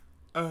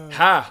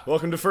Ha!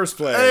 Welcome to First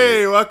Play.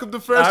 Hey, welcome to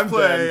First I'm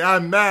Play. Ben.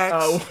 I'm Max.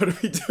 What are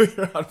we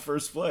doing on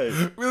First Play?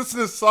 We listen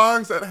to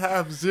songs that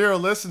have 0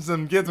 listens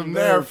and give them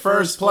their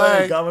first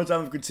play. Got much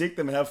time to critique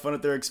them and have fun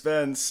at their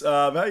expense.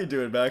 How you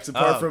doing, Max?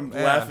 Apart from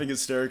laughing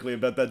hysterically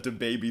about that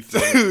DaBaby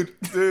thing.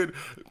 Dude.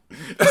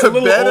 It's a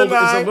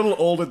little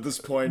old at this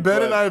point.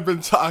 Ben and I have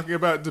been talking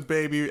about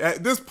DaBaby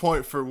at this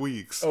point for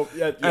weeks. Oh,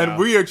 yeah. And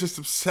we are just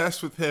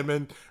obsessed with him,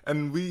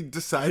 and we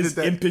decided His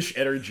that impish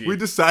energy. We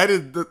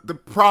decided that the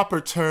proper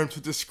term to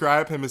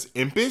describe him is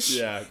impish.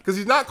 Yeah. Because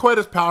he's not quite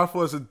as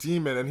powerful as a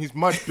demon, and he's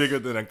much bigger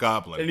than a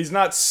goblin. And he's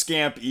not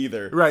Scamp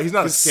either. Right, he's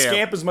not a scamp.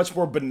 Scamp is much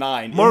more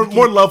benign. More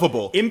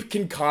lovable. Imp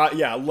can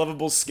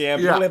lovable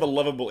Scamp. Yeah. You really have a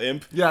lovable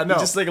Imp. Yeah, no.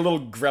 He's just like a little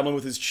gremlin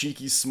with his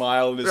cheeky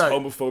smile and his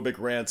homophobic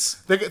rants.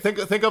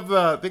 Think of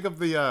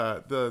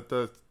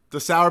the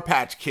Sour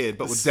Patch Kid,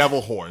 but with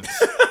devil horns.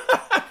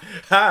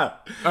 Ha!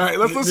 All right,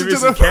 let's listen Give me to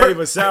some the candy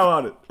Masao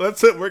on it.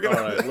 We're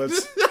gonna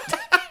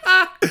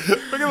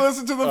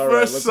listen to the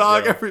first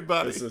song,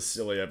 everybody. This is a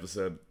silly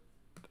episode.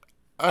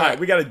 All Alright,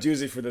 we got a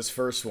doozy for this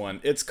first one.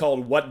 It's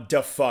called What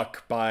Da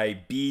Fuck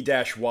by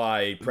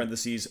B-Y,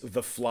 parentheses,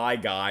 The Fly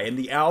Guy. And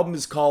the album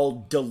is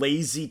called Da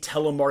Lazy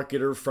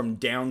Telemarketer from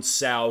Down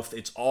South.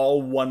 It's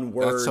all one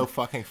word. That's so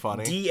fucking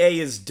funny. D-A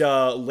is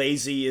da,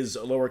 lazy is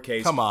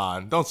lowercase. Come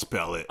on, don't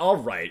spell it.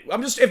 Alright.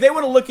 If they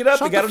want to look it up,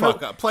 Shut they gotta the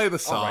fuck know. up. Play the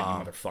song.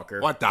 Alright, you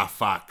motherfucker. What the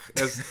fuck?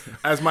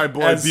 As my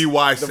boy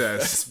B.Y.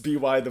 says. As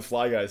B.Y. The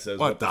Fly Guy says.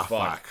 What the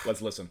fuck?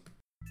 Let's listen.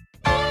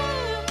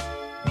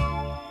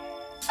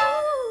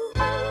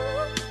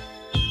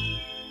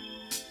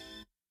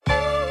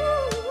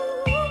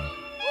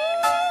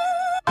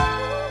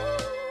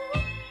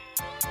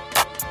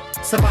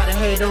 Somebody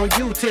hate on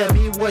you, tell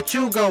me what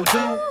you gon'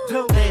 do.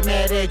 They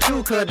mad at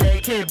you cause they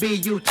can't be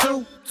you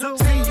too. See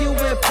you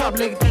in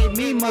public, they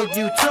me mug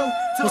you too.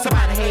 When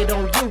somebody hate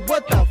on you,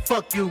 what the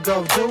fuck you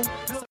gon' do?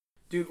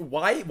 Dude,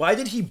 why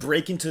did he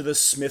break into the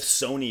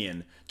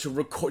Smithsonian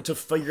to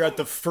figure out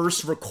the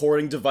first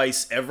recording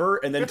device ever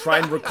and then try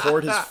and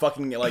record his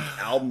fucking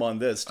album on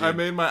this, dude? I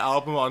made my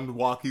album on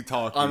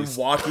walkie-talkies. On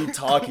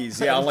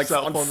walkie-talkies, yeah,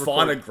 on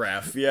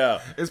phonograph,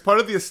 yeah. It's part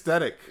of the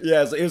aesthetic.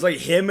 Yeah, it was like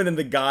him and then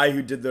the guy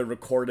who did the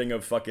recording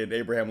of fucking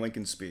Abraham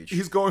Lincoln's speech.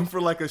 He's going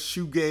for like a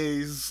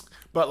shoegaze,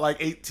 but like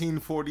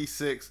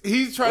 1846.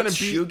 He's trying to be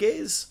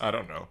shoegaze? I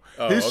don't know.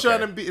 Oh, He's okay. trying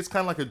to be. It's kind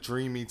of like a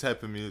dreamy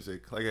type of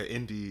music, like an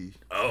indie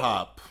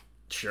pop.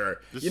 Sure.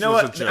 This You know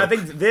was what? a joke. I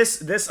think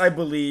this I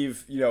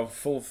believe,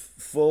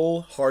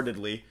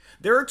 full-heartedly.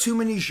 There are too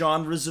many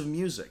genres of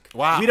music.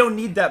 Wow. We don't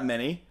need that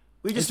many.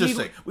 We just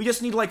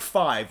need like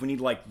 5. We need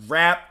like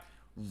rap,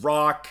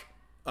 rock,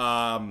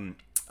 synthwave.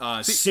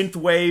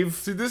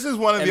 See, this is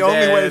one of the and only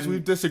then- ways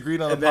we've disagreed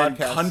on the and then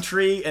podcast.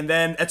 country, and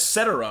then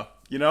etc.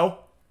 You know?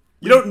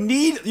 You don't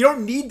need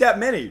that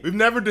many. We've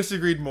never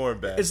disagreed more,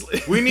 Ben.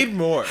 It's- We need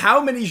more.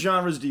 How many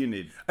genres do you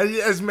need?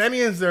 As many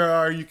as there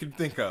are you can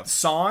think of.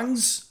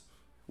 Songs?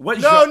 What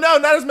No,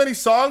 not as many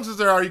songs as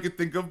there are you could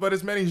think of, but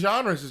as many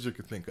genres as you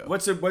could think of.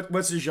 What's a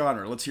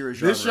genre? Let's hear a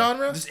genre. This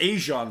genre? This a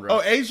genre.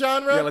 Oh, a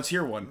genre? Yeah, let's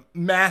hear one.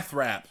 Math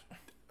rap.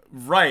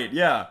 Right,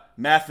 yeah.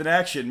 Math in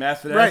action.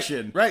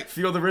 Right.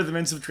 Feel the rhythm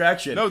and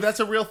subtraction. No,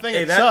 that's a real thing.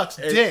 Hey, It sucks.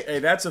 Hey, Dick. hey,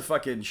 that's a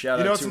fucking shout out.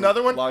 You know what's to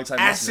another one? Long time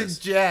Acid listeners.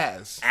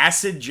 jazz.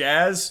 Acid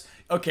jazz.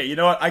 Okay, you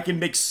know what? I can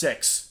make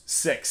 6.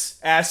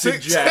 Acid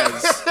Six.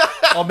 jazz.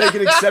 I'll make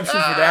an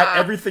exception for that.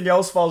 Everything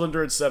else falls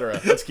under etc.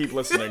 Let's keep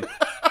listening.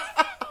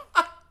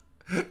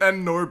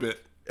 And Norbit.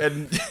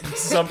 And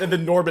the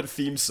Norbit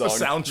theme song.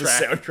 The soundtrack.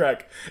 The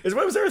soundtrack.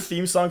 Was there a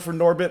theme song for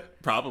Norbit?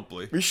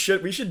 Probably. We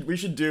should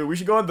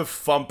go on the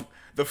FUMP,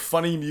 the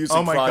Funny Music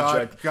Oh my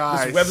Project.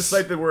 God, guys. This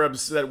website that we're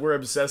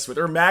obsessed with,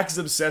 or Max is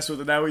obsessed with,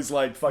 and now he's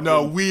like, "Fucking."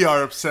 No, we are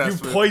You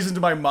obsessed with poisoned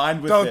my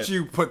mind with it. Don't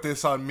you put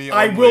this on me.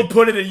 I only. will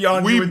put it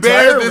on We you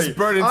bear entirely. this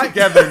burden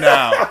together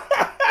now.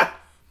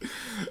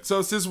 So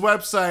it's this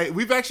website.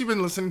 We've actually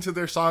been listening to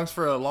their songs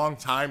for a long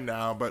time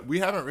now, but we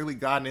haven't really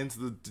gotten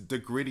into the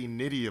gritty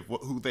nitty of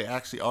who they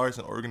actually are as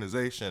an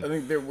organization. I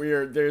think that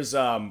we're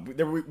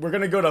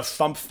gonna go to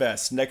FUMP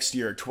Fest next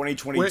year,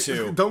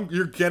 2022. Wait,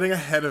 you're getting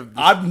ahead of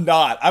this. I'm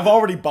not. I've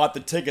already bought the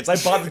tickets. I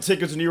bought the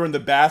tickets when you were in the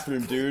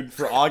bathroom, dude,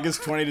 for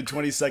August 20 to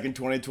 22nd,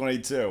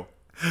 2022.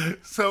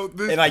 So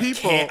these And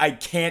people, I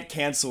can't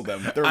cancel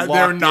them. They're they're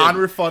locked in.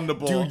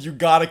 non-refundable. Dude, you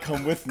gotta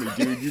come with me,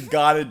 dude. You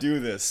gotta do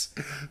this.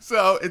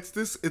 So it's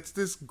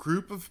this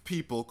group of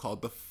people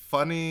called the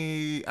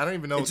Funny. I don't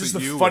even know It's what just the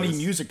the U Funny is.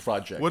 Music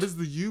Project. What is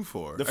the U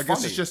for? The I guess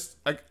Funny. it's just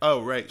like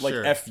right, like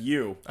sure.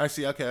 FU? I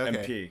see. Okay.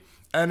 MP.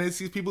 And it's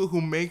these people who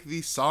make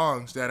these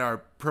songs that are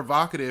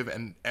provocative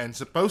and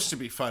supposed to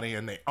be funny,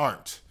 and they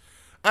aren't.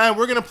 And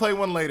we're gonna play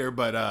one later,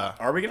 but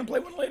Are we gonna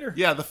play one later?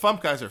 yeah, the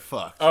FUMP guys are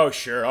fucked. Oh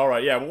sure, all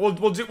right, yeah. We'll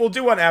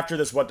do one after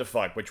this. What the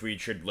fuck? Which we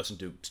should listen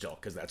to still,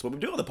 because that's what we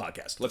do on the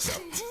podcast. Let's go.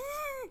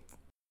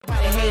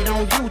 Somebody hate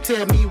on you,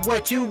 tell me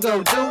what you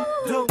gon'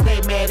 do.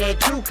 They mad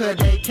at you cause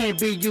they can't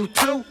be you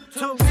too.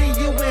 See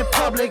you in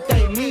public,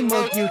 they me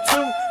mug you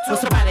too. When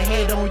somebody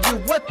hate on you,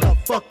 what the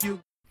fuck you?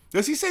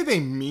 Does he say they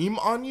meme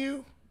on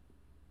you?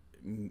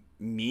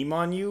 Meme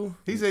on you?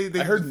 They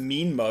I heard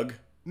mean mug.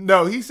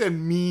 No, he said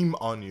meme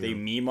on you. They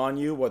meme on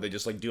you? What, they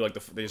just like do like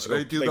they just go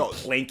They do like the-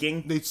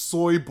 planking? They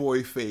soy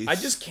boy face. I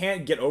just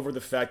can't get over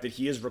the fact that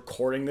he is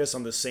recording this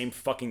on the same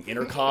fucking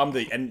intercom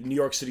the New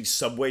York City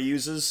subway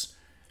uses.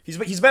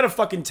 He's better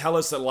fucking tell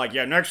us that, like,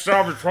 yeah, next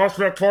stop is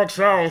Prospect Park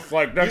South,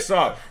 like, next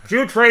stop.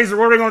 Two trains are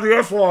running on the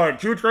F line.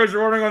 Two trains are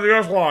running on the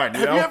F line,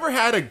 Have you ever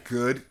had a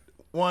good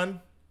one?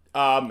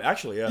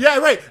 Actually, yeah. Yeah,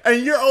 right.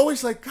 And you're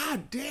always like,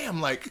 God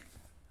damn, like,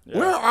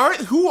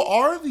 who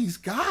are these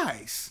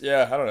guys?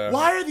 Yeah, I don't know.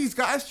 Why are these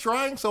guys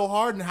trying so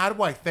hard, and how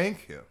do I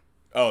thank him?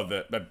 Oh,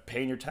 the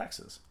paying your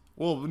taxes.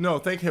 Well, no,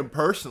 thank him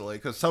personally,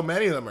 because so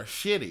many of them are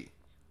shitty.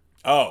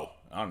 Oh,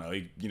 I don't know.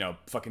 You know,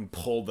 fucking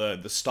pull the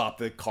stop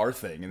the car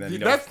thing, and then, you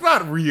know. That's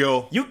not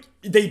real.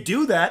 They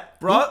do that,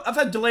 bro. I've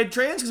had delayed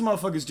trains because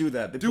motherfuckers do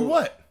that. They Do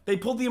what? They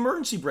pulled the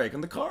emergency brake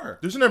on the car.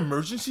 There's an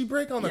emergency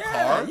brake on the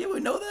Yeah, car? you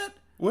would know that.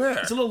 Where?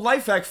 It's a little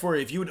life hack for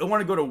you. If you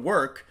want to go to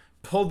work,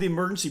 pull the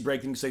emergency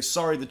brake and say,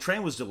 sorry, the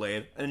train was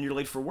delayed, and then you're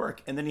late for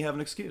work, and then you have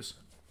an excuse.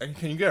 And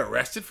can you get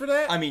arrested for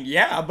that? I mean,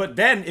 yeah, but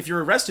then if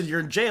you're arrested, you're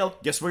in jail.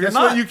 Guess what you're Guess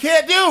not? what you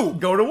can't do?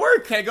 Go to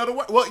work. Can't go to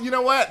work. Well, you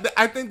know what?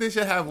 I think they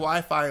should have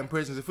Wi-Fi in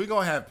prisons. If we're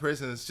going to have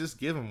prisons, just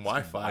give them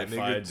Wi-Fi,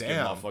 nigga.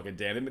 Damn. Fucking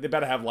damn. They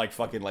better have like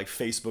fucking like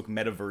Facebook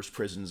metaverse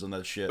prisons and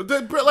that shit.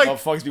 Like,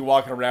 Motherfuckers be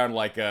walking around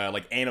like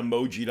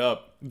animoji'd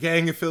up.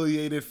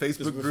 gang-affiliated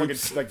Facebook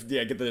groups. Fucking, like,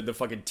 yeah, get the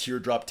fucking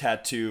teardrop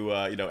tattoo,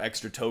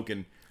 extra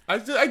token. I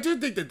do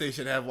think that they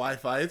should have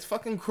Wi-Fi. It's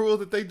fucking cruel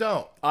that they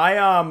don't.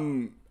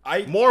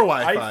 More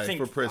Wi-Fi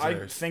for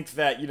prisoners. I think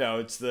that, you know,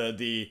 it's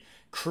the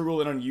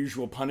cruel and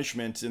unusual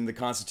punishment in the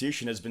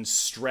Constitution has been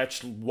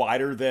stretched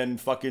wider than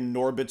fucking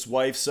Norbit's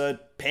wife's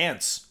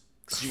pants.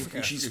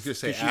 She's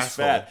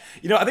fat.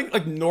 You know, I think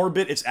like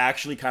Norbit, it's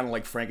actually kind of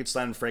like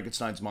Frankenstein and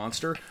Frankenstein's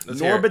monster.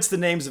 Norbit's the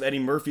names of Eddie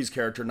Murphy's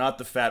character, not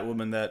the fat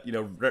woman that, you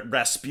know,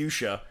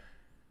 Rasputia.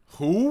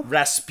 Who?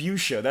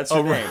 Rasputia. That's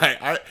her name.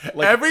 Right.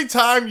 Every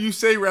time you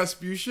say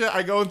Rasputia,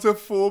 I go into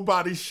full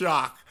body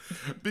shock.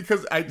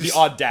 Because the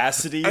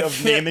audacity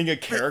of naming a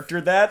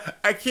character that.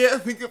 I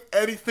can't think of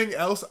anything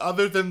else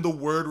other than the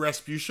word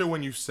Rasputia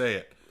when you say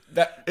it.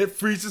 It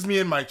freezes me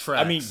in my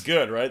tracks. I mean,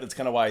 good, right? That's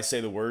kind of why I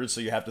say the words,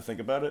 so you have to think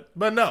about it.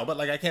 But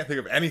like I can't think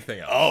of anything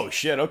else. Oh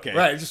shit! Okay.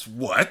 Right? Just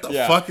what the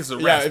fuck is a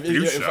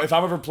Rasputia? If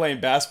I'm ever playing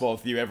basketball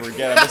with you ever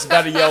again, I'm just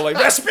about to yell like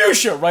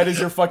Rasputia right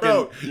as you're fucking.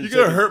 Bro, you're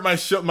gonna hurt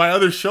my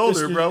other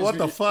shoulder, bro. What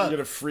the fuck? You're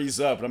gonna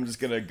freeze up, and I'm just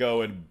gonna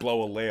go and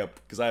blow a layup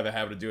because I have a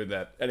habit of doing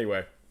that.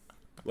 Anyway.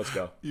 Let's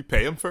go. You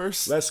pay him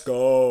first? Let's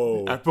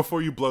go.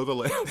 Before you blow the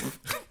lamp.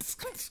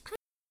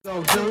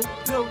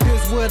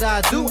 Here's what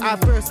I do.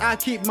 I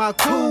keep my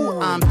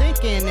cool. I'm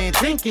thinking and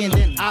thinking,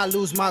 then I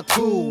lose my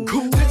cool.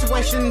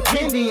 Situation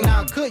pending,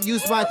 I could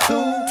use my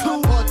tool.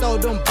 Or throw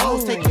them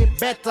balls, take it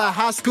back to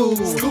high school.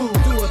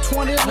 Do a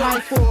 20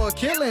 life for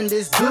killing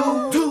this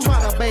dude.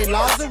 Try to obey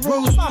laws and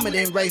rules. Mama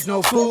didn't raise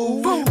no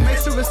fool. Make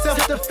sure it's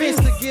self-defense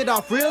to get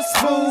off real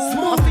smooth.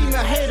 A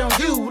female hate on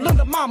you.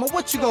 Little mama,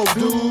 what you gonna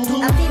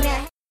do?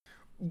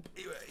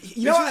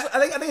 You know,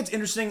 I think it's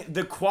interesting.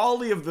 The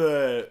quality of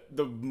the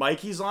mic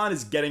he's on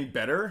is getting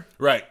better.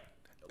 Right.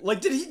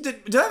 Like, did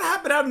that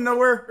happen out of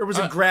nowhere, or was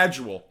it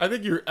gradual? I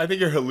think you're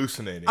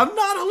hallucinating. I'm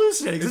not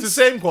hallucinating. It's the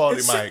same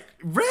quality mic.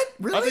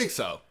 Really? I think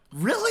so.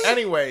 Really?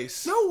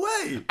 Anyways, no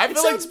way. I it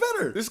feel sounds like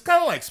better. This is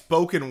kind of like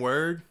spoken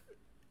word.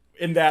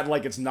 In that,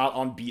 like, it's not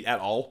on beat at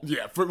all.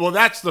 Yeah. Well,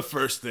 that's the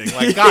first thing.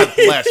 Like, God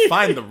bless,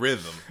 find the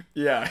rhythm.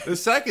 Yeah. The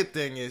second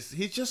thing is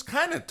he's just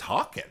kind of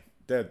talking.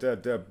 It's a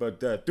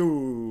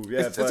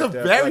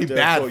very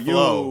bad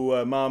flow.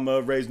 You,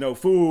 mama raised no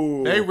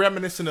fool. Very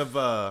reminiscent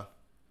of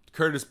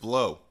Curtis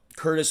Blow.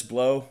 Curtis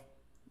Blow.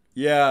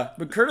 Yeah,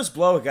 but Curtis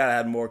Blow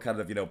had more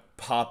kind of, you know,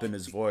 pop in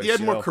his voice. He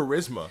had more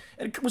charisma.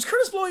 And was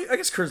Curtis Blow, I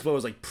guess Curtis Blow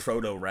was like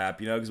proto-rap,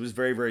 you know, because it was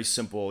very, very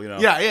simple, you know.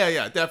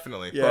 Yeah,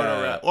 definitely. Yeah.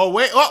 Proto-rap. Oh,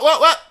 wait,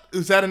 what?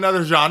 Is that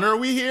another genre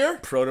we hear?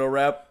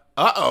 Proto-rap.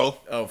 Uh-oh.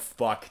 Oh,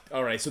 fuck.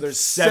 All right, so there's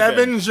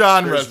seven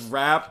genres. There's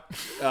rap,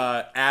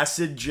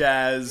 acid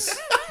jazz,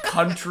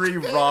 country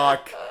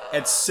rock,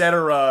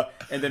 etc.,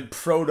 and then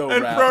proto-rap.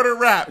 And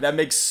proto-rap. That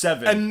makes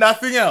 7. And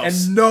nothing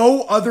else. And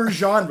no other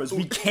genres.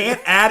 We can't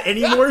add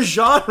any more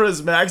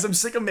genres, Max. I'm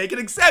sick of making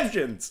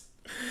exceptions.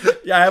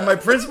 Yeah, I have my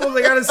principles.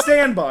 I gotta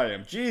stand by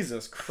them.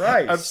 Jesus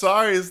Christ. I'm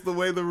sorry, it's the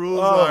way the rules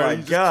Oh are. my You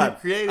just God. keep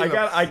creating I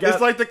got- them. It's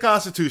like the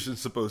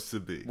Constitution's supposed to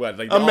be. What,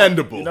 like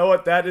amendable. You know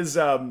what? That is,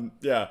 yeah.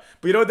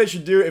 But you know what they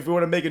should do if we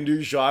want to make a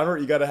new genre?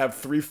 You gotta have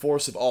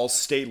 3/4 of all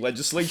state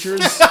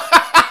legislatures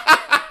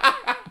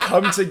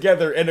come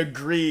together and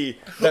agree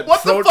that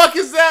What the fuck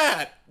is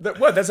that?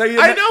 What? That's how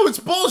you. I know, it's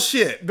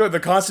bullshit. The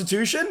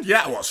Constitution?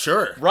 Yeah, well,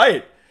 sure.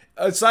 Right.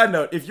 Side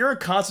note: if you're a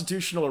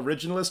constitutional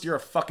originalist, you're a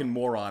fucking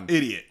moron,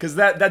 Idiot. Because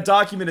that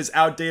document is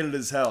outdated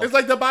as hell. It's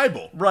like the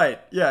Bible. Right?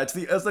 Yeah. It's.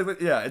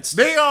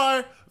 They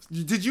are.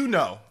 Did you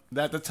know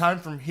that the time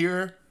from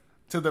here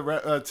to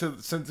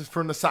the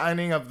from the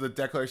signing of the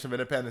Declaration of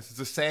Independence is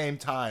the same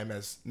time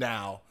as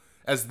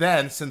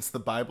then since the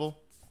Bible?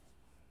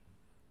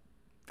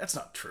 That's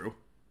not true.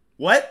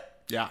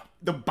 What? Yeah.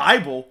 The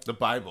Bible. The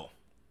Bible.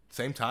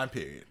 Same time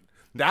period.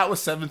 That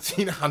was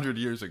 1,700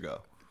 years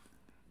ago.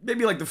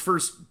 Maybe like the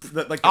first,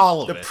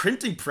 All of the it.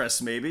 printing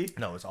press, maybe.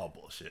 No, it's all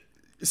bullshit.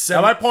 So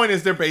Now, my point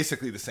is they're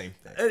basically the same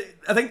thing.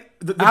 I think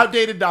the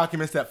Outdated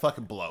documents that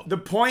fucking blow. the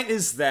point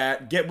is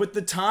that get with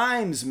the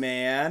times,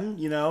 man.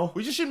 You know,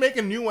 We just should make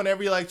a new one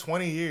every like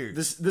 20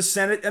 years. the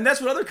Senate, and that's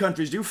what other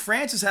countries do.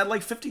 France has had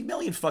like 50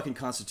 million fucking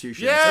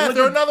constitutions. Yeah, And look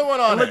throw what- another one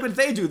on and look it. what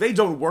they do. They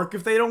don't work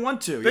if they don't want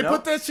to. They you know?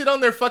 put that shit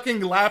on their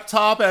fucking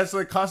laptop as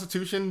like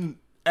Constitution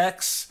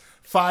X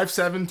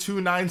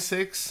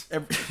 57296.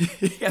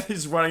 Yeah,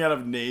 he's running out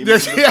of names.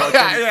 There's- And the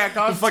yeah,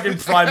 fucking, the fucking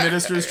prime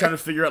minister is trying to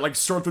figure out, like,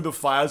 sort through the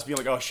files, being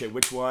like, oh shit,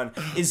 which one?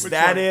 Is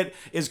that one? it?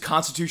 Is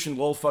Constitution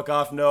lol fuck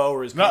off? No,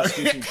 or is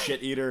Constitution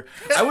shit eater?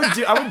 I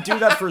would do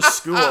that for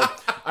school.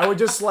 I would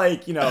just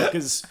like,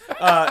 because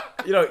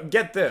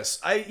get this.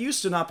 I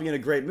used to not be in a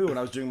great mood when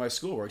I was doing my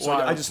schoolwork, so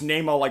Why? I just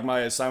name all like my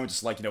assignments,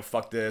 just like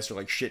fuck this or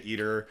like shit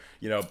eater,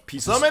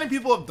 pieces. So many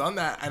people have done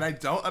that, and I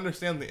don't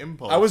understand the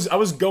impulse. I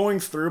was going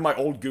through my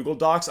old Google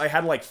Docs. I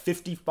had like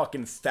 50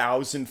 fucking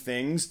thousand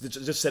things that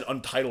just said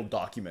untitled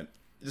document.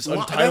 Just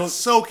untitled. That's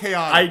so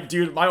chaotic.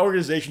 Dude, my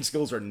organization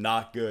skills are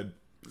not good.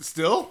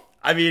 Still?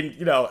 I mean,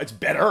 it's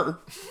better.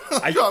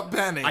 Got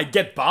Benny. I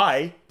get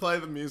by. Play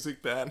the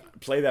music, Ben.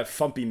 Play that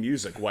fumpy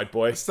music, white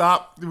boy.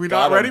 Stop. We're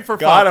Got not ready him. for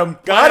Got fun. him.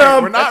 Got Play.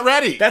 him. We're not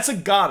ready. That's a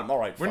got him. All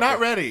right. We're fuck not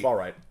it. ready. All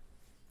right.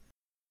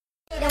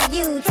 On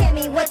you, tell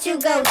me what you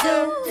gon'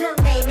 do.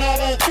 They mad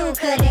at you,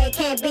 cause they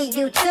can't be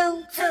you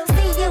too.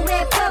 See you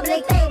in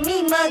public, they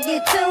me mug you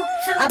too.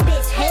 A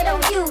bitch hate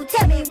on you,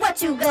 tell me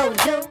what you gon'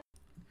 do. Have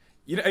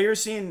you ever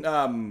seen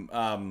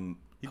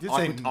He did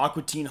say-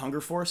 Aqua Teen Hunger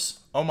Force?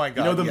 Oh my god.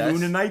 You know the yes.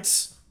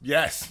 Moonanites?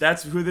 Yes.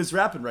 That's who this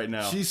rapping right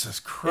now. Jesus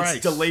Christ.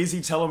 It's the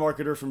lazy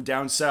telemarketer from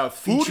down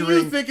south Who featuring do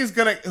you think is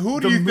gonna? Who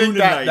do the you think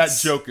that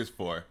Moonanites. joke is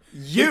for?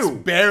 You.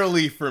 It's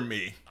barely for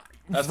me.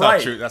 That's Right.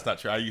 not true. That's not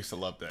true. I used to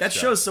love that. That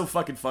show. show's so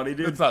fucking funny,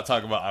 dude. Let's not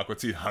talk about Aqua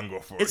Teen Hunger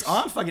Force. It's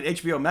on fucking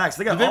HBO Max.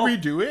 They got Did they all,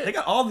 redo it? They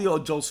got all the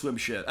old Adult Swim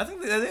shit. I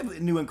think they have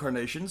new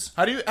incarnations.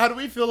 How do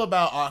we feel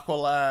about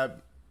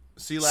Aqualab,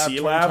 C-Lab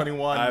C-Lab?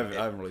 2021? I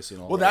haven't really seen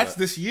all. Well, of that's that.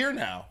 this year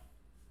now.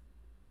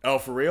 Oh,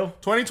 for real?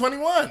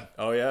 2021.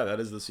 Oh yeah, that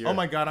is this year. Oh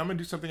my god, I'm gonna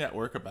do something at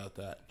work about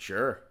that.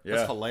 Sure. Yeah.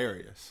 That's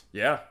hilarious.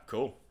 Yeah.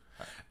 Cool.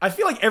 I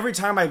feel like every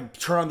time I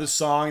turn on this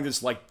song,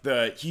 there's like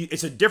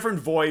it's a different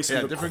voice Yeah,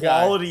 and the different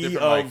guy, quality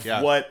different of mic,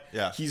 yeah. what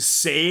Yeah. he's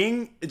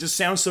saying. It just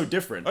sounds so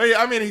different. Oh yeah,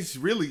 I mean he's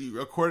really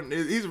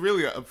he's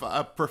really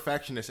a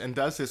perfectionist and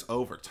does this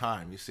over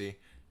time. You see,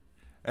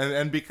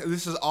 and because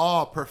this is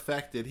all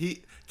perfected,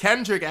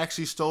 Kendrick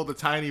actually stole the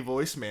tiny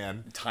voice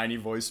man Tiny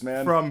voice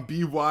man. from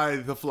B.Y.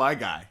 the Fly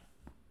Guy.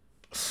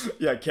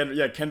 Yeah,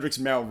 Kendrick's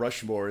Mount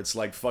Rushmore. It's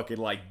like fucking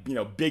like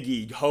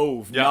Biggie,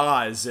 Hove,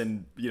 Yeah. Nas,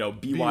 and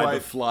B.Y.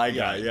 the Fly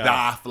Guy. Yeah.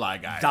 Da Fly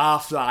Guy. Da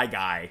Fly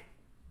Guy.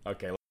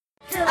 Okay.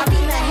 A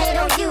female hate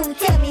on you,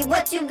 tell me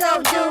what you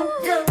gon' do.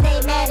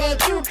 They mad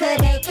at you, cause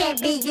they can't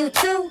be you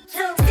too.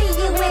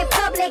 See you in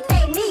public,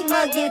 they me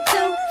mug you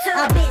too.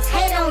 A bitch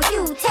hate on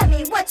you, tell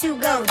me what you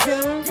gon'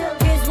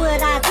 do. Here's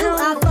what I do,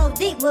 I go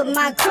deep with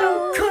my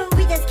crew.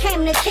 We just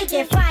came to kick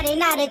it Friday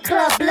night at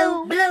Club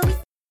Blue.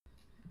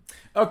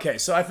 Okay,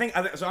 so I think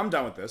so. I'm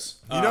done with this.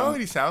 You know what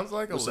he sounds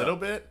like a what's little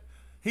up? bit?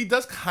 He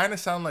does kind of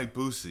sound like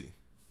Boosie.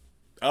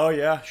 Oh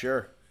yeah,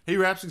 sure. He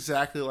raps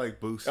exactly like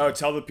Boosie. Oh,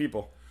 tell the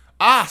people.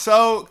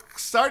 So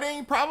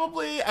starting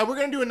probably, we're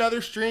gonna do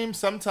another stream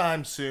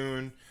sometime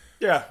soon,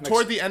 Yeah,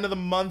 toward the end of the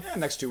month.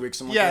 next 2 weeks.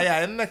 Something Yeah, like that.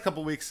 yeah, in the next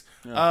couple weeks,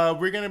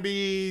 we're gonna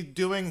be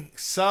doing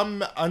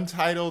some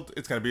untitled.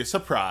 It's gonna be a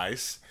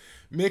surprise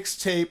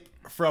mixtape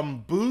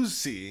from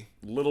Boosie,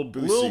 Little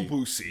Boosie. Lil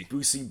Boosie.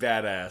 Boosie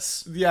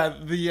badass.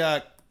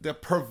 Yeah, the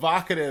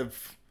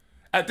provocative,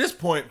 at this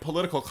point,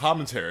 political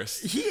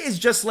commentarist. He's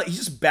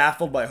just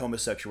baffled by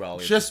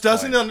homosexuality. at Just this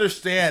doesn't point.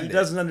 understand. He it.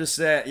 doesn't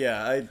understand.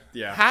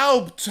 Yeah,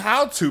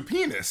 How to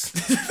penis,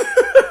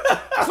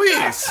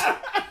 please.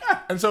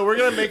 And so we're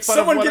gonna make fun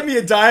Someone of give me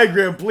a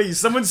diagram, please.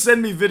 Someone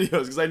send me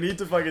videos because I need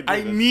to fucking. Do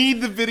I this.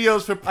 need the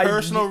videos for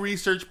personal ne-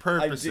 research I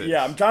purposes. do-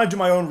 yeah, I'm trying to do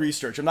my own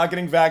research. I'm not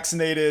getting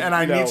vaccinated, And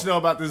I need to know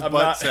about this I'm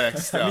butt not-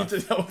 sex I need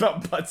stuff. to know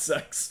about butt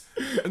sex.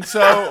 And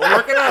so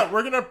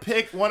we're gonna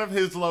pick one of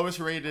his lowest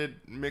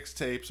rated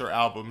mixtapes or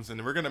albums,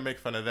 and we're gonna make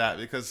fun of that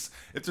because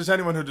if there's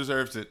anyone who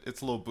deserves it,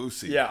 it's Lil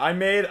Boosie. Yeah, I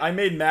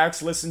made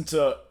Max listen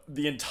to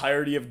the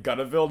entirety of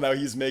Guttaville. Now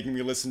he's making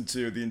me listen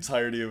to the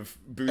entirety of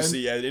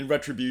Boosie in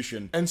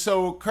retribution. And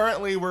so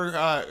currently we're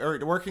or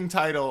working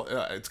title.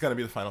 It's gonna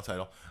be the final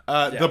title.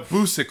 The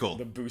Boosicle.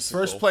 The Boosicle.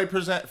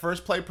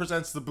 First play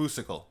presents the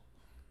Boosicle.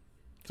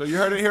 So you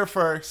heard it here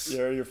first.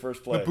 You're your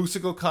first play. The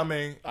Boosicle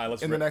coming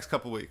let's in the rip- next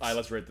couple weeks. All right,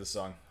 let's rate this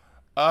song.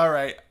 All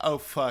right. Oh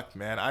fuck,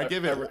 man. I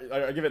give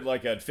it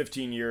like a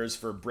 15 years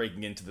for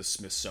breaking into the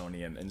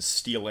Smithsonian and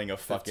stealing a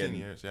fucking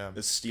years, yeah.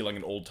 stealing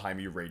an old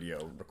timey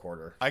radio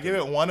recorder. I give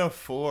it 1 of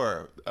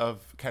 4 of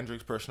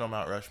Kendrick's personal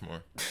Mount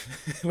Rushmore.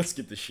 Let's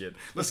get the shit.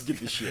 Let's get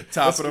the shit.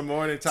 Top of the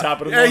morning. Top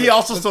of the Yeah, morning. he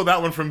also stole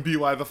that one from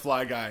BY the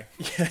Fly Guy.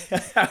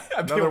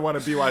 Another one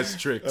of BY's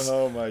tricks.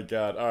 Oh my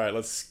god! All right,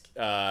 let's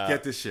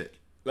Get this shit.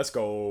 Let's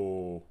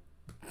go.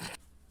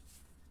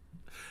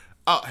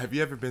 Oh, have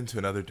you ever been to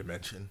another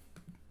dimension?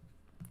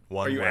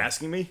 One Are you where-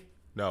 asking me?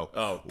 No.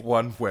 Oh.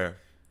 One where.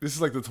 This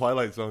is like the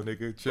Twilight Zone,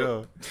 nigga.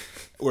 Chill.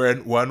 We're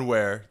in one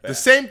where the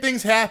same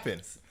things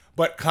happen,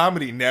 but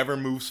comedy never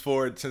moves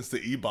forward since the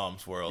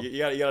E-Bombs world. You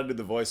gotta do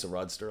the voice of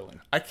Rod Sterling.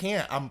 I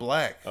can't. I'm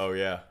black. Oh,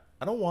 yeah.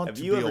 I don't want Have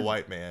to you be ever- a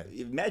white man.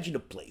 Imagine a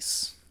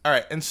place All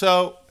right, and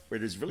so where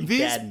there's really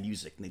These- bad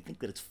music and they think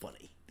that it's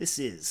funny. This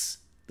is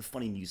the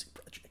Funny Music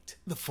Project.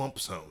 the Fump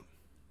Zone.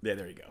 Yeah,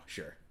 there you go.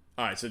 Sure.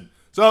 All right, so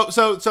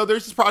So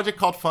there's this project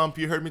called Fump.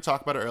 You heard me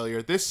talk about it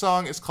earlier. This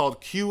song is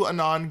called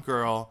QAnon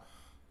Girl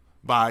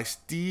by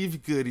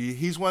Steve Goody.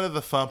 He's one of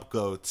the Fump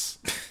goats.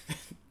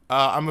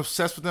 I'm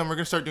obsessed with them. We're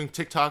gonna start doing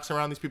TikToks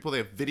around these people. They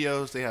have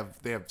videos.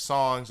 They have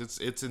songs.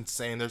 It's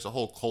insane. There's a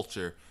whole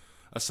culture,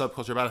 a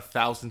subculture, about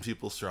 1,000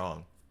 people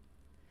strong.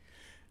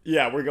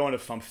 yeah, we're going to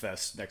Fump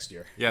Fest next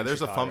year. Yeah, in there's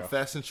Chicago. a Fump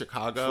Fest in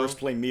Chicago. First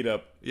play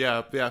meetup.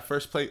 Yeah,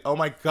 first place. Oh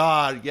my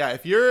God, yeah.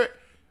 If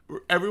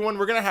everyone,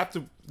 we're gonna have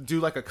to do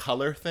like a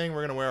color thing.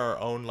 We're gonna wear our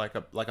own like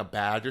a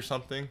badge or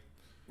something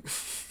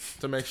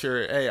to make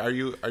sure. Hey, are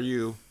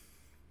you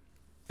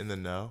in the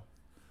know?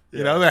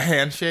 You know, the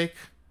handshake.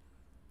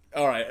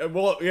 All right.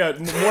 Well, yeah,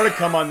 more to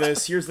come on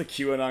this. Here's the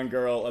QAnon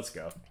girl. Let's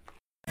go.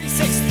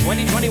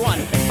 2021,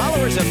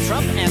 followers of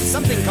Trump and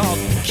something called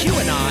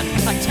QAnon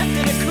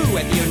attempted a coup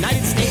at the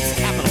United States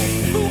Capitol.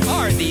 Who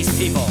are these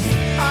people?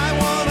 I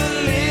wanna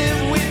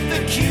live with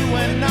the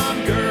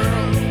QAnon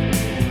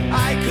girl.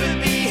 I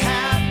could be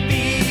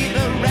happy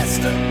the rest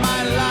of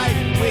my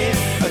life with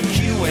a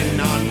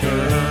QAnon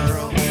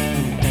girl.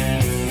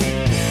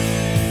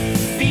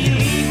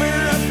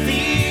 Believer of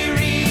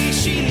theory,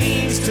 she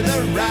leans to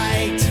the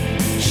right.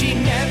 She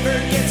never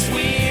gets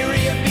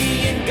weary of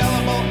being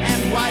gullible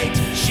and white.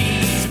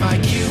 She's my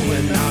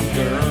QAnon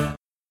girl.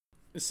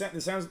 It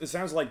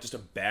sounds like just a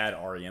bad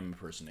REM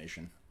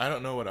impersonation. I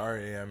don't know what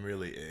REM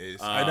really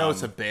is. I know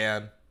it's a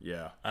band,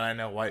 Yeah. and I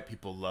know white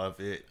people love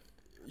it.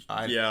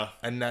 Yeah.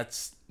 And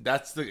that's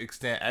the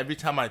extent. Every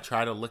time I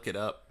try to look it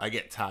up, I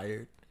get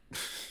tired.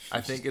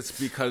 I think it's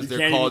because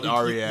they're called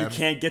REM. You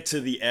can't get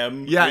to the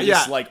M. Yeah, You're yeah.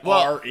 just like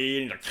Well,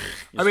 RE. And you're like,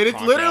 I mean, it's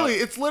conk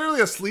literally out.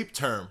 a sleep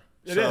term.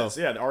 It is.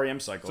 Yeah, the REM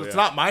cycle. So yeah. it's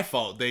not my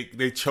fault.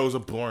 They chose a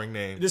boring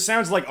name. This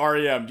sounds like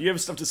REM. Do you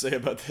have stuff to say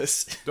about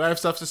this? Do I have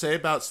stuff to say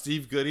about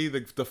Steve Goody,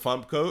 the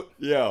Fump coat?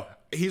 Yeah.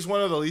 He's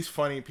one of the least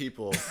funny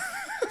people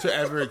to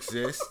ever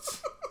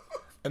exist.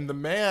 And the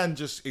man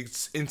just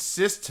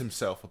insists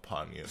himself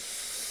upon you.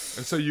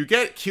 And so you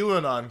get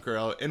QAnon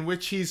Girl, in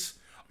which he's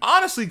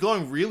honestly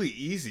going really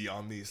easy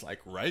on these like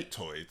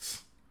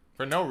right-toids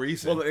for no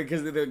reason. Well,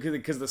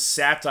 because the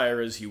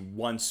satire is he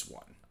wants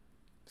one.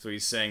 So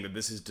he's saying that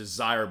this is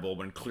desirable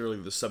when clearly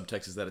the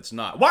subtext is that it's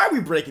not. Why are we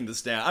breaking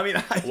this down? I mean,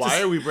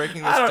 Why are we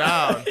breaking this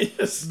down?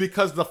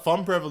 Because the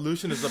Fump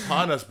revolution is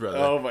upon us, brother.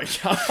 Oh my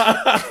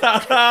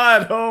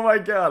god. Oh my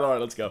god. All right,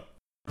 let's go.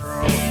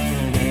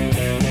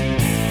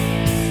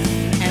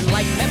 And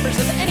like members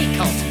of any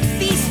cult,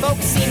 these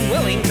folks seem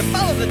willing to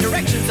follow the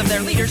directions of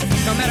their leaders,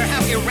 no matter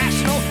how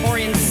irrational or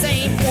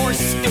insane or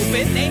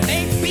stupid they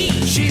may be.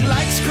 She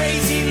likes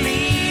crazy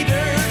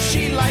leaders,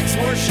 she likes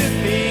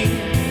worshiping.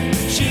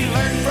 She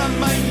learned from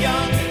a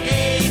young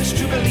age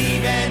to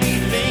believe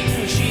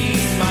anything.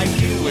 She's my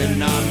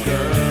QAnon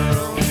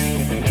girl.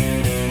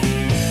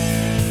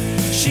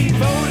 She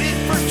voted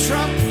for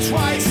Trump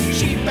twice,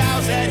 she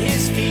bows at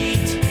his feet.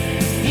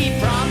 He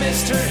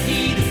promised her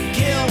he'd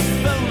kill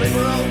the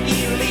liberal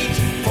elite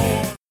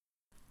for...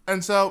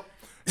 And so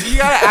you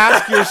gotta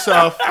ask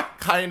yourself,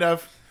 kind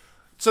of.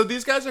 So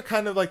these guys are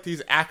kind of like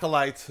these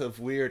acolytes of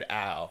Weird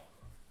Al,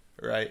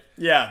 right?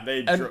 Yeah,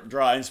 they And-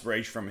 draw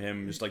inspiration from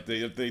him. Just like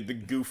the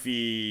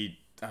goofy,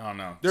 I don't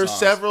know. There's songs.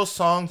 several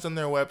songs on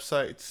their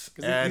websites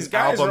and these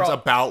guys are albums all-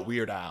 about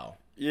Weird Al.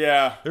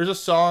 Yeah, There's a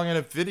song and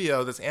a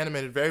video that's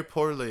animated very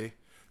poorly,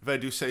 if I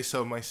do say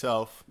so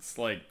myself. it's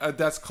like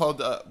That's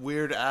called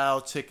Weird Al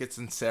Tickets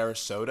in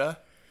Sarasota.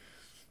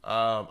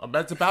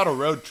 It's about a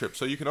road trip,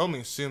 so you can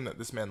only assume that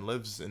this man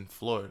lives in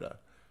Florida.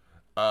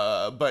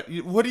 But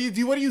what do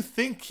you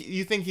think?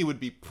 You think he would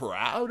be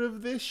proud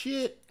of this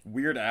shit?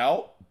 Weird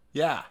Al.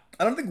 Yeah.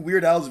 I don't think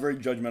Weird Al is a very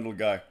judgmental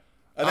guy.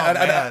 Man,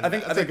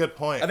 that's a good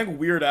point. I think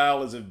Weird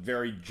Al is a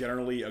very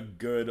generally a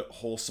good,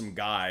 wholesome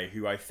guy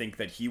who I think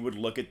that he would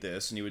look at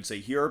this and he would say,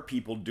 here are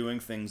people doing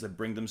things that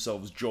bring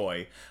themselves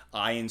joy.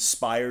 I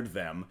inspired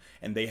them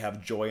and they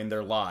have joy in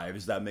their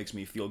lives. That makes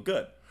me feel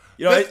good.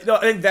 I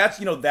think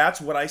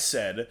that's what I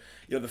said.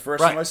 The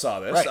first time I saw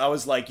this, Right. I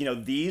was like,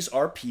 these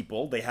are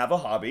people. They have a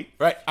hobby.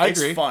 Right, I it's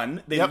agree.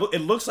 fun. Yep. It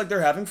looks like they're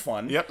having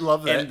fun. Yep,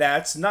 love that. And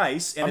that's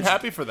nice. And I'm it's-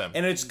 happy for them.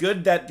 And it's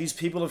good that these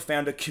people have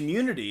found a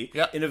community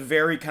Yep. in a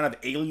very kind of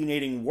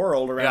alienating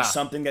world around Yeah.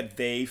 something that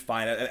they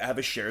find have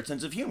a shared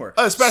sense of humor.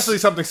 Especially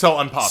something so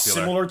unpopular.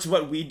 Similar to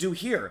what we do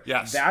here.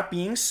 Yes. That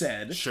being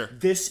said, Sure.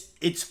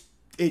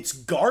 it's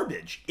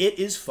garbage. It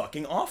is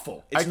fucking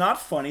awful. It's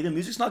not funny. The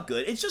music's not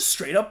good. It's just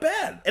straight up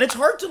bad. And it's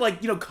hard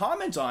to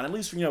comment on. At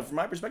least from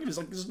my perspective, it's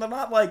like this is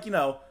not like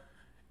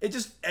it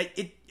just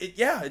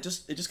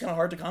kind of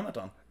hard to comment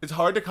on. It's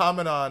hard to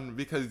comment on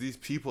because these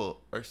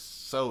people are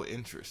so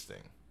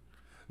interesting.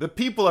 The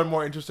people are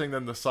more interesting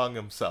than the song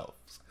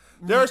themselves.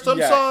 There are some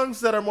songs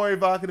that are more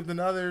evocative than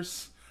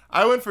others.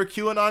 I went for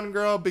QAnon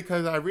Girl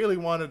because I really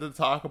wanted to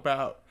talk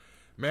about,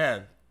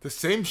 man, the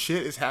same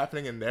shit is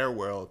happening in their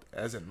world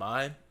as in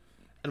mine,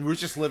 and we're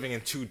just living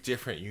in two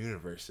different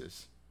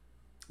universes.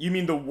 You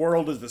mean the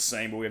world is the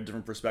same, but we have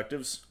different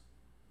perspectives?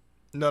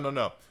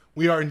 No.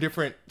 We are in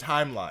different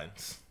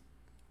timelines,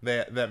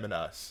 them and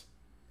us.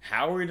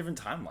 How are we in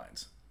different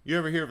timelines? You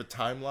ever hear of a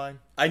timeline?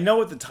 I know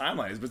what the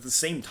timeline is, but it's the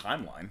same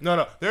timeline.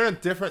 No, they're in a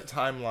different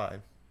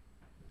timeline.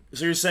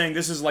 So you're saying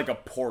this is like a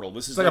portal.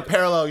 This is It's like a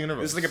parallel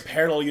universe. This is like a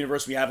parallel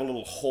universe. We have a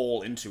little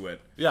hole into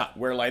it. Yeah.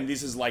 Where like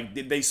this is like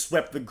they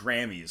swept the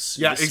Grammys.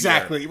 Yeah, this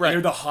exactly, year. right.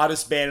 They're the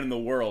hottest band in the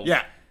world.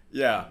 Yeah.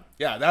 Yeah.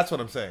 Yeah, that's what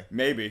I'm saying.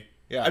 Maybe.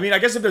 Yeah. I mean, I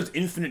guess if there's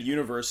infinite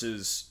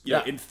universes, you know,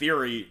 Yeah. in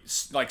theory,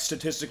 like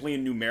statistically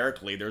and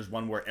numerically, there's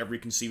one where every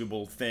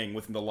conceivable thing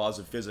within the laws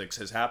of physics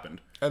has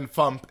happened. And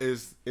Fump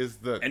is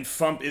the And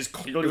Fump is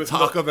clearly The with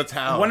talk of the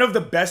town. One of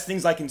the best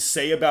things I can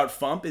say about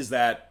Fump is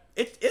that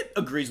it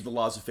agrees with the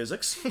laws of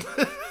physics.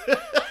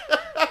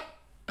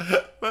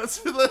 let's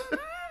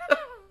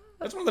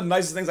That's one of the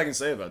nicest things I can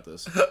say about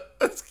this.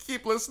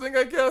 keep listening,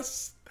 I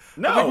guess.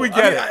 No, I think we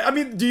get it. I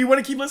mean, do you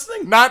want to keep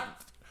listening?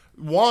 Not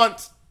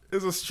want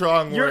is a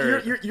strong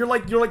word. You're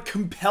like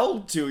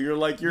compelled to.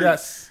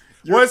 Yes.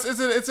 Well,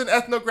 it's an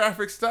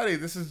ethnographic study.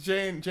 This is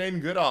Jane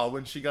Goodall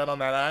when she got on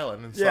that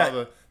island and Yeah.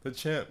 saw the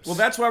chimps. Well,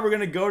 that's why we're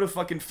gonna go to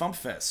fucking Fump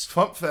Fest.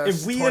 Fump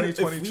Fest If we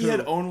 2022.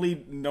 had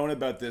only known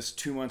about this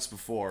 2 months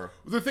before,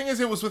 The thing is,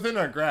 it was within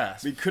our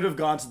grasp. we could have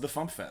gone to the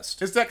Fump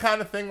Fest. It's that kind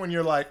of thing when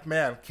you're like,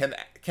 man, can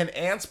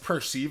ants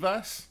perceive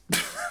us?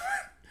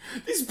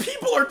 These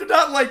people are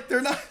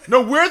they're not.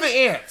 No, we're the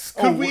ants.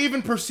 Could Oh, we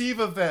even perceive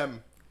of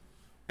them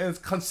as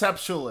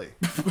conceptually?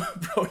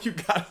 Bro, you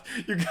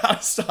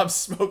gotta stop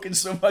smoking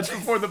so much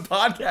before the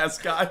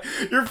podcast, guy.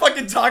 You're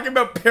fucking talking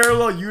about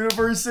parallel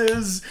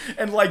universes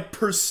and like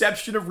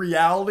perception of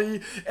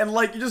reality, and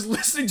like you're just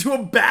listening to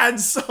a bad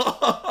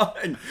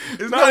song.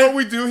 Isn't that what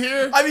we do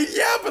here? I mean,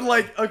 yeah, but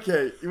like,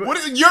 okay. What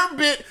is,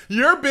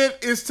 your bit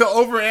is to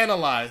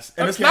overanalyze,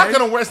 and it's Okay. not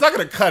gonna work. It's not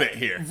gonna cut it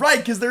here. Right,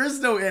 because there is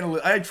no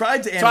analysis. I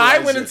tried to So analyze I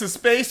went it. into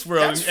Space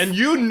World, That's- and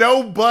you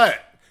know, but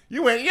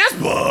you went yes,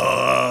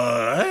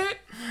 but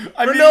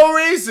I for mean- no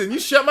reason. You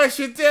shut my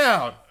shit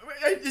down.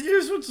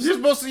 You're supposed to. You're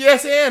supposed to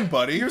yes and,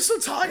 buddy. You're still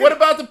talking. What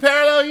about the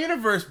parallel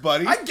universe,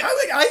 buddy? I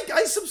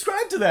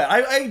subscribe to that.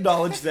 I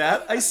acknowledge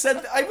that. I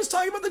said I was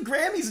talking about the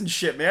Grammys and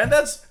shit, man.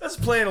 That's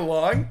playing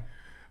along,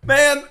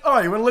 man. All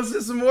right, you want to listen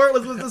to some more?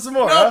 Let's listen to some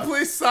more. no, huh?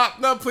 please stop.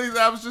 No, please.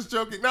 I was just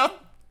joking. No,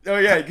 Oh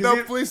yeah. 'cause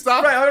no, please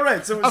stop. Right. All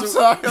right. So I'm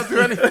sorry. I'll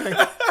do anything.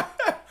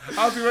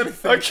 I'll do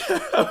anything. Okay.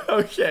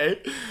 Okay.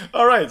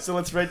 All right. So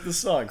let's rate this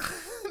song,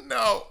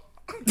 No.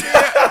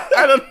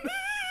 I don't.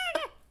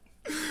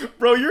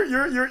 bro.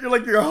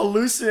 You're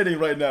hallucinating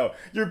right now.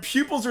 Your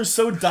pupils are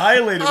so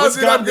dilated. Oh, What's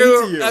dude, gotten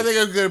into you? I think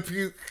I'm gonna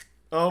puke.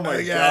 Oh my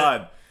Yeah.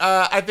 god.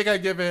 I think I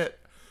give it.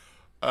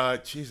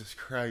 Jesus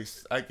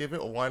Christ! I give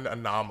it one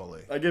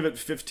anomaly. I give it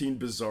 15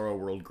 Bizarro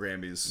World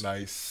Grammys.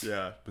 Nice.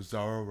 Yeah.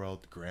 Bizarro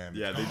World Grammy.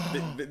 Yeah.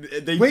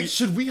 They Wait, beat-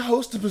 should we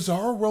host a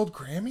Bizarro World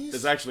Grammys?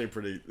 It's actually a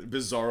pretty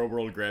Bizarro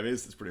World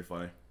Grammys. It's pretty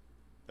funny.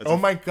 That's Oh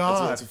my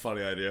God. that's a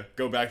funny idea.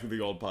 Go back to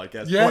the old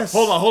podcast. Yes.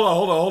 Hold on.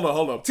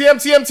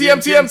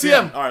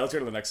 TM. All right, let's go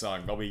to the next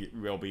song.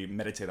 We'll be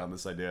meditate on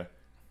this idea.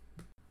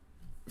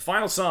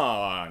 Final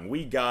song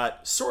we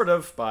got "Sort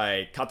of"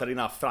 by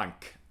Katarina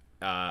Frank,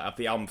 off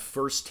the album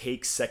First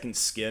Take, Second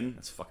Skin.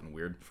 That's fucking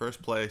weird.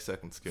 First play,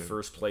 second skin.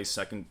 First place,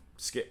 second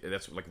skin.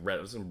 That's like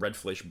red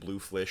fish, blue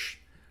fish.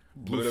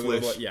 Blue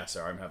fish. Yeah,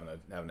 sorry, I'm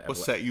having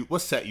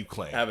What set you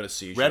claim? having a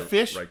seizure. Red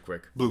fish? Right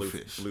quick. Blue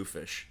fish. Blue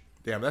fish.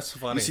 Damn, that's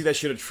funny. You see that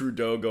shit of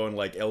Trudeau going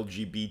like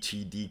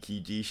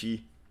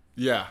LGBTQG?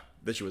 Yeah.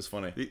 That shit was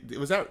funny.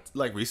 Was that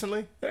like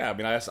recently? Yeah, I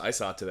mean, I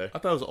saw it today. I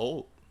thought it was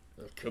old.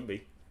 It could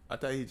be. I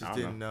thought he just don't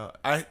didn't know.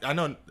 I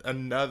know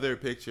another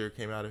picture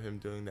came out of him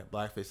doing that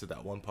blackface at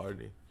that one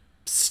party.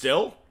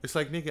 Still? It's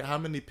like, nigga, how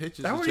many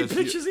pictures? How is many just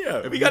pictures? Yeah,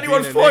 if we you got you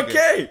on being a nigga?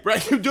 4K.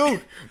 Right, you do.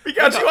 We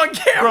got you on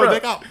camera. Bro, they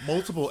got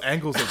multiple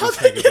angles of How this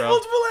they nigga, get bro.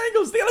 multiple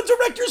angles? They got a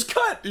director's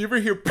cut. You ever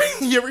hear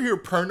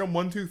Pernum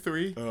 1, 2,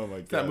 3? Oh my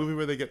That God. movie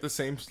where they get the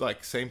same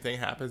thing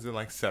happens in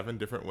like 7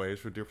 different ways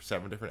for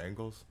 7 different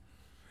angles.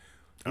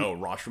 Oh,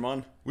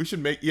 Rashomon? We should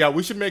make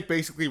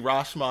basically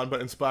Rashomon,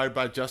 but inspired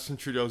by Justin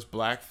Trudeau's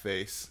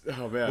blackface.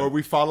 Oh, man. Where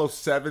we follow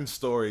 7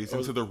 stories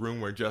into the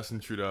room where Justin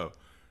Trudeau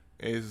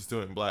is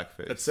doing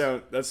blackface.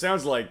 That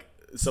sounds like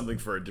something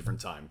for a different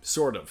time.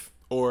 Sort of.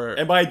 Or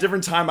And by a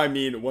different time, I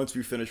mean once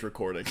we finish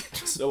recording.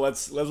 So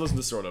let's listen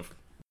to Sort of.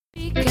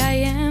 I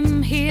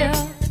am here,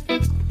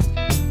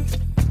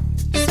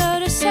 so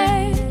to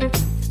say,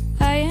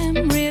 I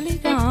am really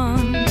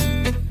gone,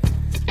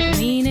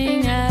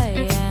 meaning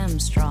I am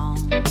strong,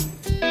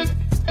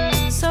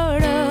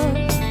 sort of,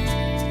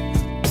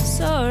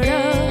 sort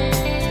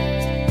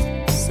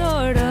of,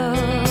 sort of.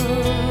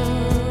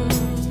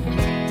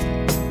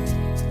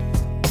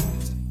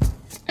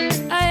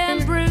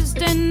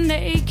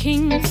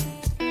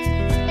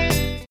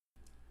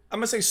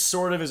 gonna say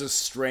sort of is a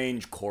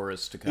strange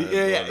chorus to kind of.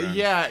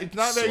 Yeah. It's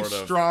not very Sort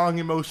of. strong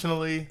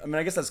emotionally. I mean,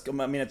 I guess that's. I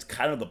mean, it's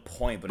kind of the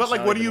point, but But it's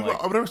like, not what are even you?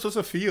 like- What are we supposed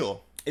to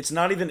feel? It's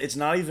not even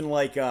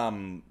like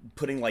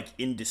putting like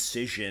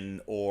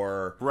indecision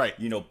or Right.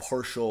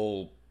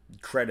 partial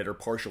credit or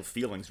partial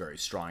feelings very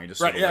strong. It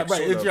just Right. sort of, Yeah. like, Right.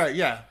 sort It's, of-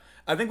 yeah.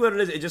 I think what it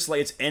is, it just like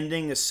it's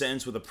ending a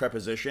sentence with a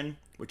preposition,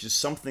 which is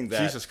something that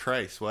Jesus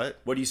Christ! What?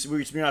 what do you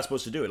you're not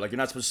supposed to do it. Like you're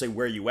not supposed to say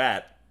where you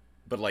at,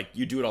 but like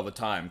you do it all the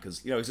time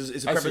because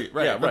it's a I see.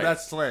 Right. Yeah, But right.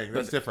 that's slang.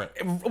 That's different.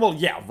 Well,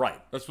 yeah, right.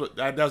 That's what.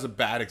 That was a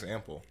bad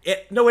example.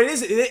 It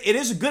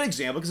is a good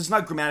example because it's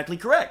not grammatically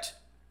correct.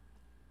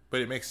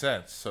 But it makes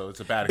sense. So it's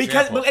a bad Because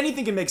example. but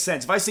anything can make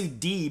sense. If I say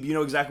deeb, you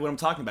know exactly what I'm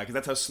talking about because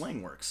that's how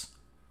slang works.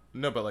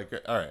 No, but like,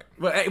 all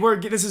right. Well,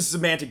 this is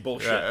semantic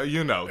bullshit. Yeah,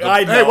 you know.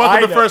 I know. Hey, welcome I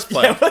to know. First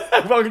Play.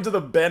 Yeah, welcome to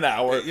the Ben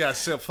Hour. Yeah,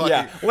 so fucking.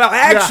 Yeah. Well,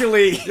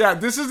 actually, Yeah,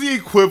 this is the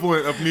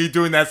equivalent of me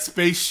doing that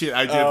space shit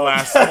I did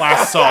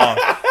last song.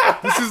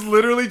 This is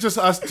literally just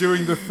us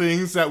doing the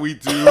things that we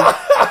do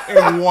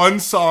in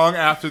one song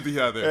after the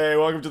other. hey,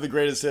 welcome to the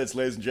greatest hits,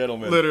 ladies and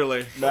gentlemen.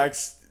 Literally.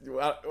 Max.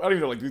 I don't even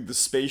know, like the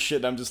space shit.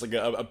 And I'm just like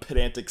a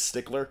pedantic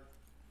stickler.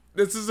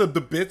 This is the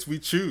bits we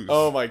choose.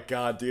 Oh my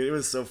god, dude, it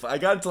was so fun. I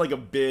got into like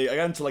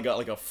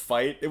a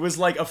fight. It was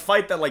like a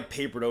fight that like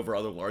papered over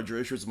other larger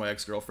issues with my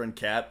ex-girlfriend,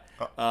 Kat.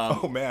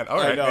 Oh man, all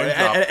I right. know, name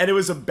drop. and it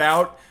was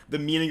about the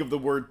meaning of the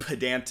word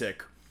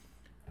pedantic,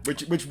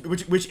 which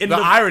in The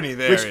irony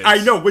there which is-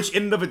 I know, which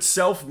in and of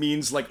itself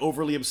means like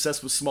overly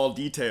obsessed with small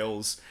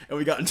details, and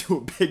we got into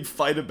a big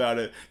fight about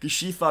it because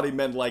she thought he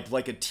meant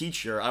like a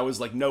teacher. I was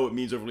like, no, it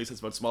means overly obsessed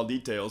about small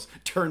details.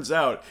 Turns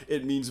out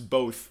it means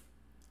both.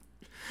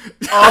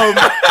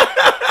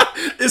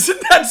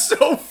 Isn't that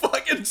so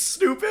fucking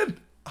stupid?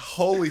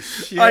 Holy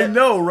shit. I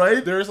know,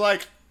 right? There's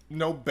like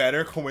no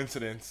better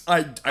coincidence.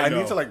 I know.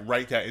 need to like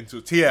write that into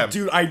a TM.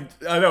 Dude, I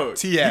know.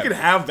 TM. You can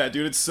have that,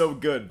 dude. It's so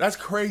good. That's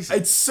crazy.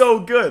 It's so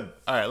good.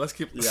 All right, let's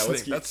keep listening.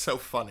 let's keep- That's so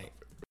funny.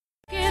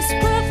 It's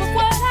proof of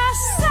what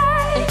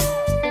I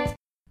say.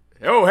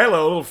 Oh,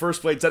 hello. A little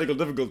first play technical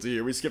difficulty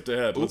here. We skipped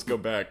ahead. Let's go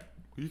back.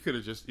 You could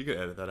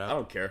edit that I out.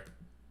 don't care.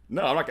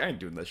 No, I ain't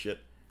doing that shit.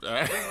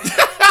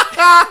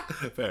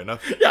 Fair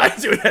enough. Yeah, I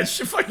ain't doing that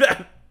shit. Fuck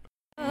that.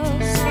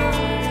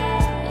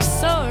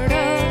 Sort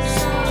of.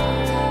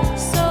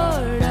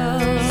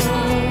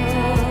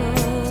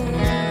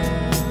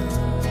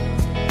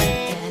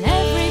 And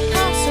every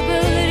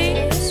possibility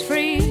is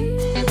free.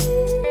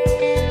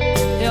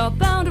 Your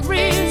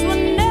boundaries were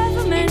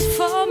never meant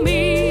for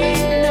me.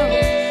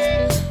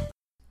 No.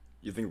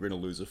 You think we're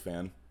gonna lose a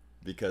fan?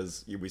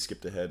 Because we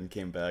skipped ahead and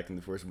came back, and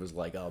the first one was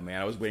like, "Oh man,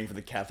 I was waiting for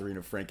the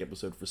Katharina Frank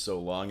episode for so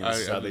long, and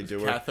this is how they do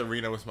it."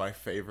 Katharina was my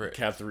favorite.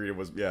 Katharina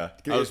was, yeah.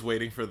 I was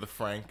waiting for the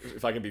Frank.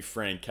 If I can be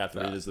frank,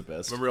 Katharina is the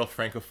best. I'm a real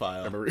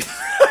Francophile. I'm a re-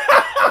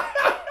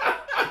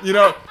 You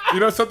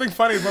know something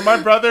funny is when my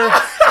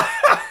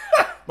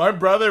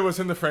brother was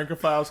in the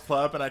Francophiles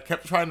club, and I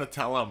kept trying to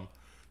tell him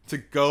to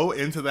go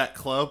into that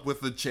club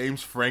with the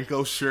James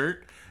Franco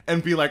shirt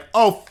and be like,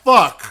 "Oh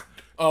fuck,"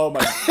 Oh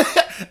my!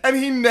 and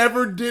he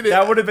never did it.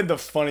 That would have been the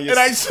funniest. And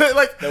I said,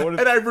 like, would've-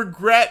 and I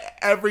regret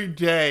every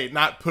day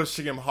not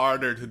pushing him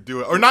harder to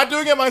do it, or not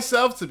doing it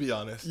myself, to be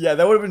honest. Yeah,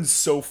 that would have been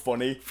so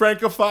funny.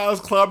 Francophiles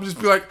club,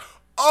 just be like,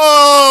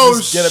 "Oh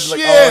Just get him shit!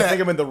 like, oh, I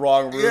think I'm in the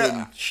wrong room.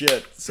 Yeah.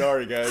 Shit.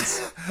 Sorry,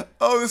 guys.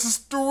 Oh, this is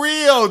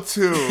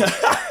 302."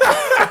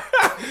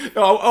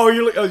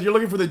 You're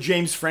looking for the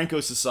James Franco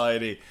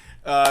Society.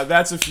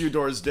 That's a few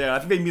doors down. I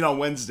think they meet on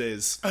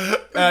Wednesdays.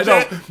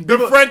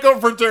 The Franco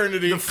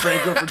fraternity. The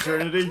Franco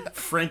fraternity,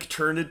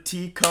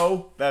 Frankernity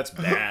Co. That's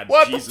bad.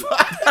 What the Jesus.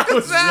 fuck That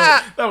was is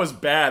that? that was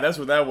bad. That's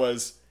what that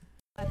was.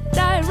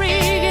 Diary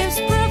gives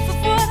proof of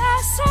what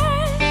I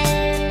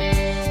say.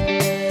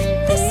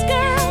 This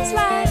girl's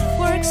life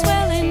works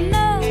well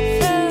enough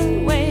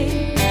her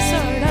way.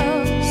 Sort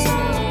of.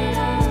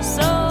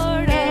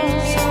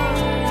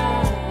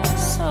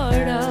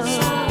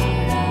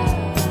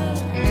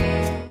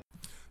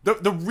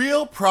 The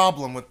real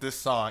problem with this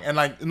song, and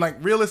like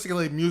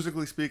realistically,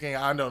 musically speaking,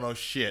 I don't know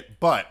shit,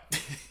 but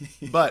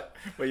But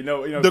you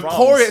know the problems.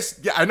 chorus,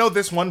 yeah, I know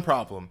this one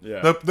problem.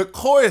 Yeah. The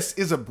chorus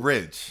is a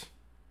bridge.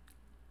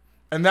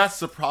 And that's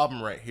the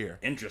problem right here.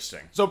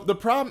 Interesting. So the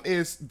problem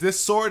is this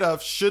sort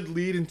of should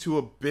lead into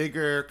a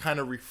bigger kind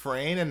of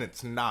refrain, and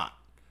it's not.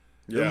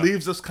 Yeah. It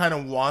leaves us kind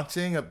of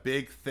wanting a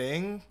big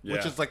thing,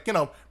 which Yeah. is like,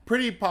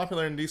 pretty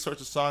popular in these sorts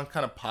of songs,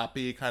 kind of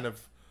poppy, kind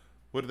of,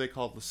 what do they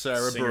call it? The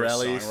Sarah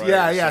Bareilles. Singer-songwriter,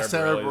 Yeah, Sarah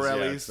Sarah Bareilles,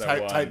 Bareilles it's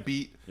that one. type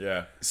beat.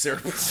 Yeah. Sarah.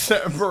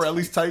 Sarah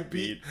Bareilles type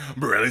beat.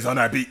 Bareilles on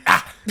that beat.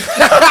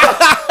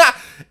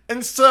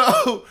 And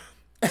so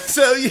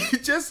you're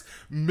just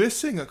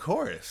missing a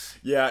chorus.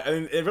 Yeah,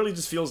 and it really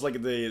just feels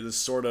like the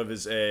sort of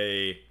is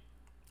a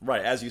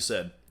right, as you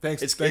said.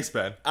 Thanks,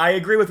 Ben. I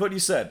agree with what you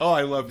said. Oh,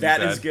 I love you,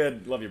 That Ben. is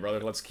good. Love you, brother.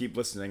 Let's keep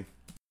listening.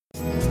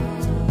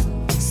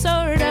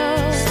 Sort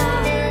of.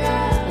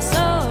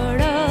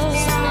 Sort of.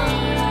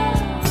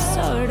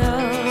 Sort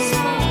of.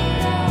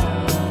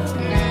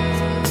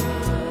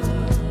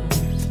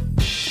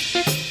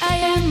 I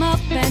am up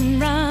and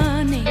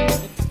running.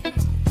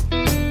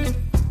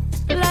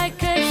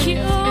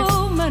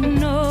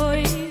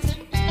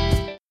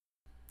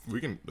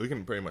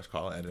 pretty much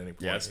call it at any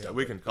point. Yeah, let's dump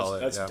we it. can call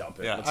Let's it. dump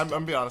it. Yeah, Let's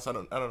I'm be honest. I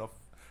don't know.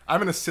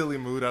 I'm in a silly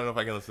mood. I don't know if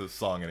I can listen to this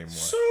song anymore.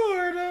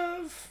 Sort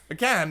of.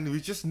 Again,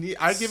 we just need.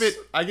 I give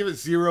it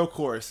 0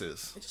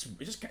 choruses. It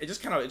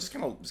just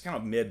kind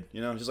of mid,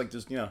 you know, just like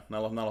just, you know,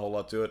 not a whole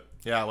lot to it.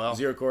 Yeah, well,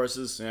 0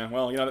 choruses. Yeah,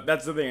 well, you know,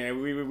 that's the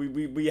thing.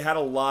 We had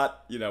a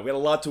lot, you know, we had a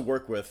lot to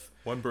work with.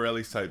 one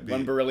Bareilles type beat.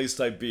 One Bareilles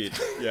type beat.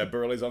 Yeah,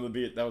 Bareilles on the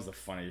beat. That was the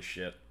funniest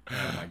shit.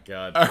 Oh my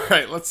god. All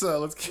right, let's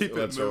keep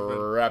Let's it moving.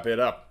 wrap it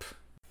up.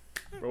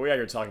 What are we out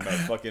here talking about?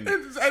 Fucking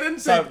I didn't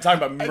say.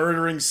 talking about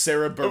murdering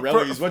Sarah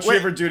Bareilles. What'd she wait.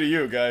 ever do to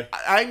you, guy?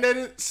 I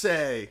didn't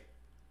say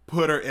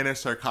put her in a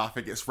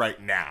sarcophagus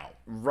right now.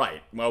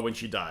 Right. Well, when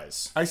she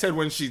dies. I said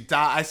when she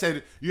died. I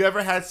said you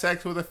ever had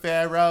sex with a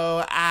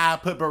pharaoh?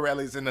 Put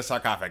Bareilles in the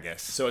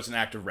sarcophagus. So it's an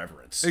act of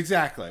reverence.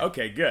 Exactly.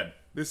 Okay, good.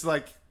 This is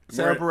like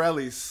Sarah We're-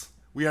 Bareilles.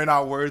 We are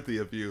not worthy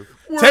of you.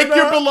 Take your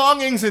not-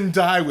 belongings and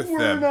die with We're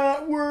them.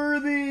 not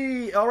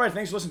worthy. All right,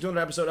 thanks for listening to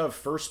another episode of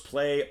First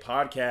Play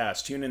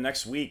Podcast. Tune in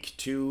next week.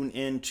 Tune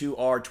in to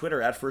our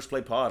Twitter at First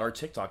Play Pod, our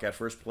TikTok at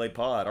First Play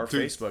Pod, our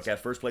Facebook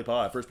at First Play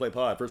Pod, First Play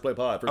Pod, First Play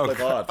Pod, First Play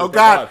Pod. Oh First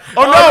Play God! Pod.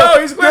 Oh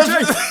no! He's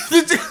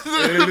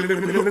glitching.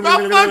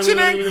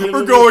 Malfunctioning.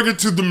 We're going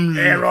into the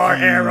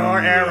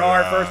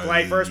Error. First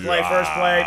play.